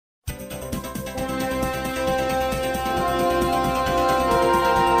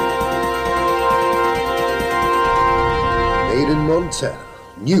Montana.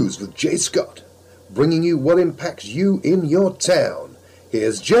 News with Jay Scott, bringing you what impacts you in your town.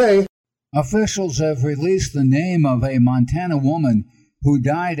 Here's Jay. Officials have released the name of a Montana woman who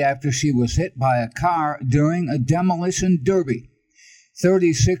died after she was hit by a car during a demolition derby.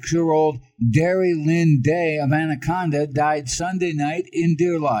 36-year-old Derry Lynn Day of Anaconda died Sunday night in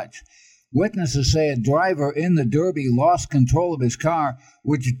Deer Lodge. Witnesses say a driver in the derby lost control of his car,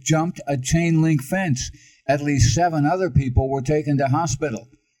 which jumped a chain-link fence. At least 7 other people were taken to hospital.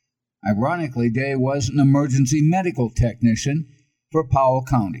 Ironically, Day was an emergency medical technician for Powell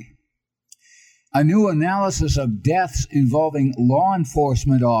County. A new analysis of deaths involving law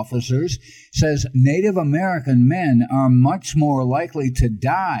enforcement officers says Native American men are much more likely to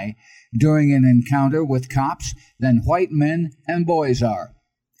die during an encounter with cops than white men and boys are.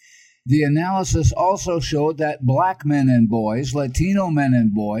 The analysis also showed that black men and boys, Latino men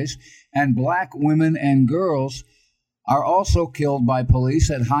and boys, and black women and girls are also killed by police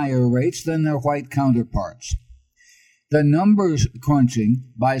at higher rates than their white counterparts. The numbers crunching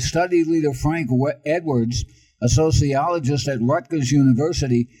by study leader Frank Edwards, a sociologist at Rutgers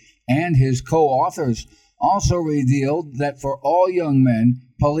University, and his co-authors also revealed that for all young men,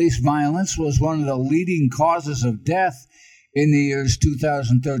 police violence was one of the leading causes of death in the years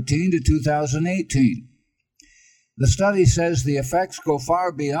 2013 to 2018. The study says the effects go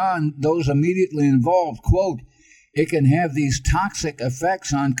far beyond those immediately involved. Quote, "It can have these toxic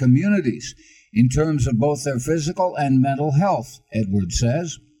effects on communities in terms of both their physical and mental health," Edwards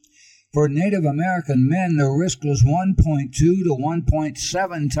says. For Native American men, the risk was 1.2 to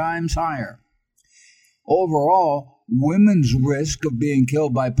 1.7 times higher. Overall, women's risk of being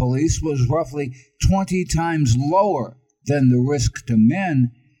killed by police was roughly 20 times lower than the risk to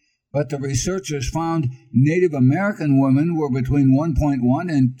men, but the researchers found Native American women were between 1.1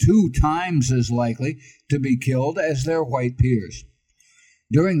 and 2 times as likely to be killed as their white peers.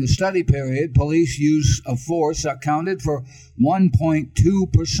 During the study period, police use of force accounted for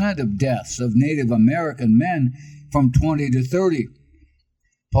 1.2% of deaths of Native American men from 20 to 30.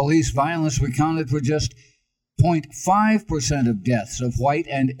 Police violence accounted for just 0.5% of deaths of white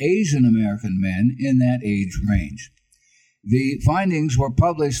and Asian American men in that age range. The findings were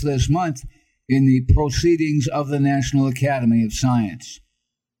published this month in the Proceedings of the National Academy of Science.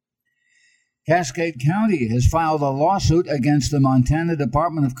 Cascade County has filed a lawsuit against the Montana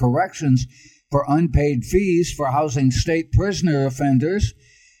Department of Corrections for unpaid fees for housing state prisoner offenders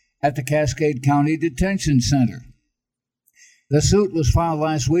at the Cascade County Detention Center. The suit was filed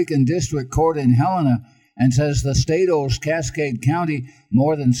last week in District Court in Helena and says the state owes Cascade County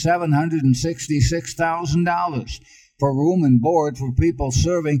more than $766,000 for room and board for people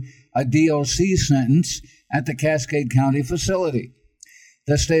serving a DOC sentence at the Cascade County facility.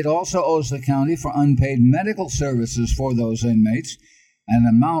 The state also owes the county for unpaid medical services for those inmates. An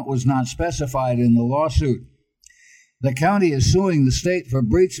amount was not specified in the lawsuit. The county is suing the state for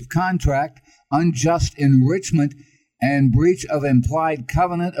breach of contract, unjust enrichment, and breach of implied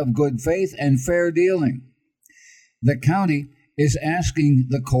covenant of good faith and fair dealing. The county is asking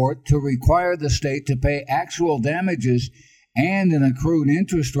the court to require the state to pay actual damages and an accrued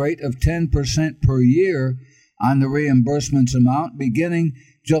interest rate of 10% per year on the reimbursements amount beginning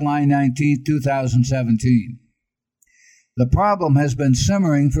July 19, 2017. The problem has been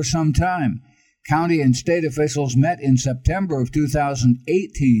simmering for some time. County and state officials met in September of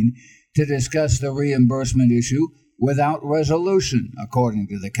 2018 to discuss the reimbursement issue without resolution, according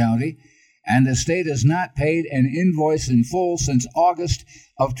to the county, and the state has not paid an invoice in full since August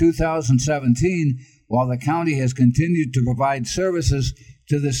of 2017, while the county has continued to provide services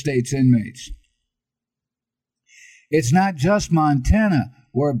to the state's inmates. It's not just Montana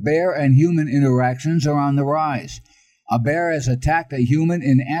where bear and human interactions are on the rise. A bear has attacked a human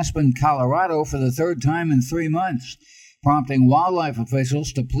in Aspen, Colorado for the 3rd time in 3 months, prompting wildlife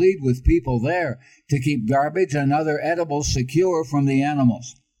officials to plead with people there to keep garbage and other edibles secure from the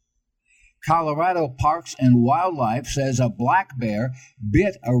animals. Colorado Parks and Wildlife says a black bear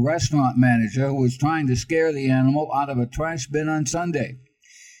bit a restaurant manager who was trying to scare the animal out of a trash bin on Sunday.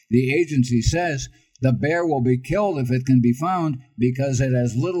 The agency says the bear will be killed if it can be found because it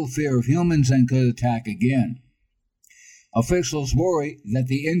has little fear of humans and could attack again. Officials worry that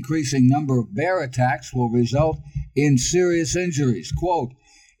the increasing number of bear attacks will result in serious injuries. Quote,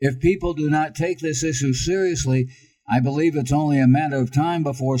 "If people do not take this issue seriously, I believe it's only a matter of time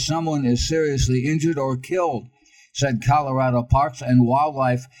before someone is seriously injured or killed," said Colorado Parks and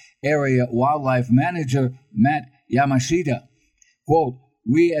Wildlife Area Wildlife Manager Matt Yamashita. Quote,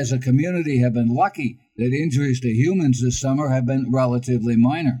 "We as a community have been lucky that injuries to humans this summer have been relatively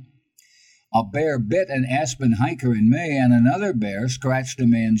minor." A bear bit an Aspen hiker in May, and another bear scratched a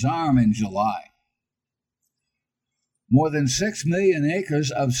man's arm in July. More than 6 million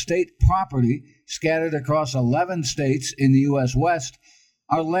acres of state property scattered across 11 states in the U.S. West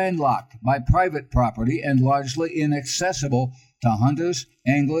are landlocked by private property and largely inaccessible to hunters,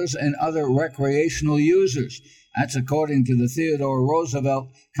 anglers, and other recreational users. That's according to the Theodore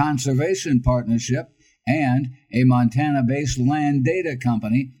Roosevelt Conservation Partnership and a Montana-based land data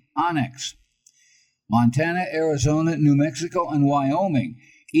company, Onyx. Montana, Arizona, New Mexico, and Wyoming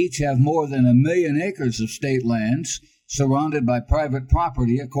each have more than 1 million acres of state lands surrounded by private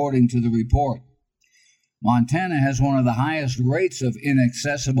property, according to the report. Montana has one of the highest rates of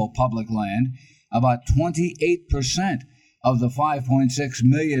inaccessible public land. About 28% of the 5.6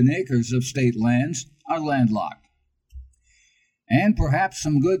 million acres of state lands are landlocked. And perhaps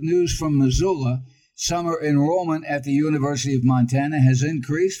some good news from Missoula. Summer enrollment at the University of Montana has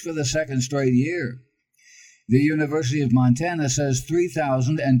increased for the second straight year. The University of Montana says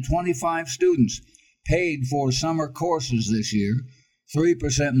 3,025 students paid for summer courses this year,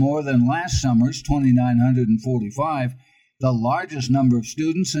 3% more than last summer's 2,945, the largest number of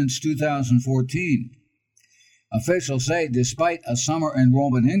students since 2014. Officials say despite a summer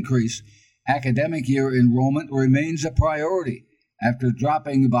enrollment increase, academic year enrollment remains a priority after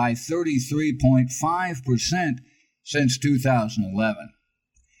dropping by 33.5% since 2011.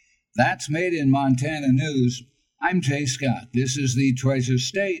 That's Made in Montana News. I'm Jay Scott. This is the Treasure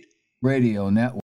State Radio Network.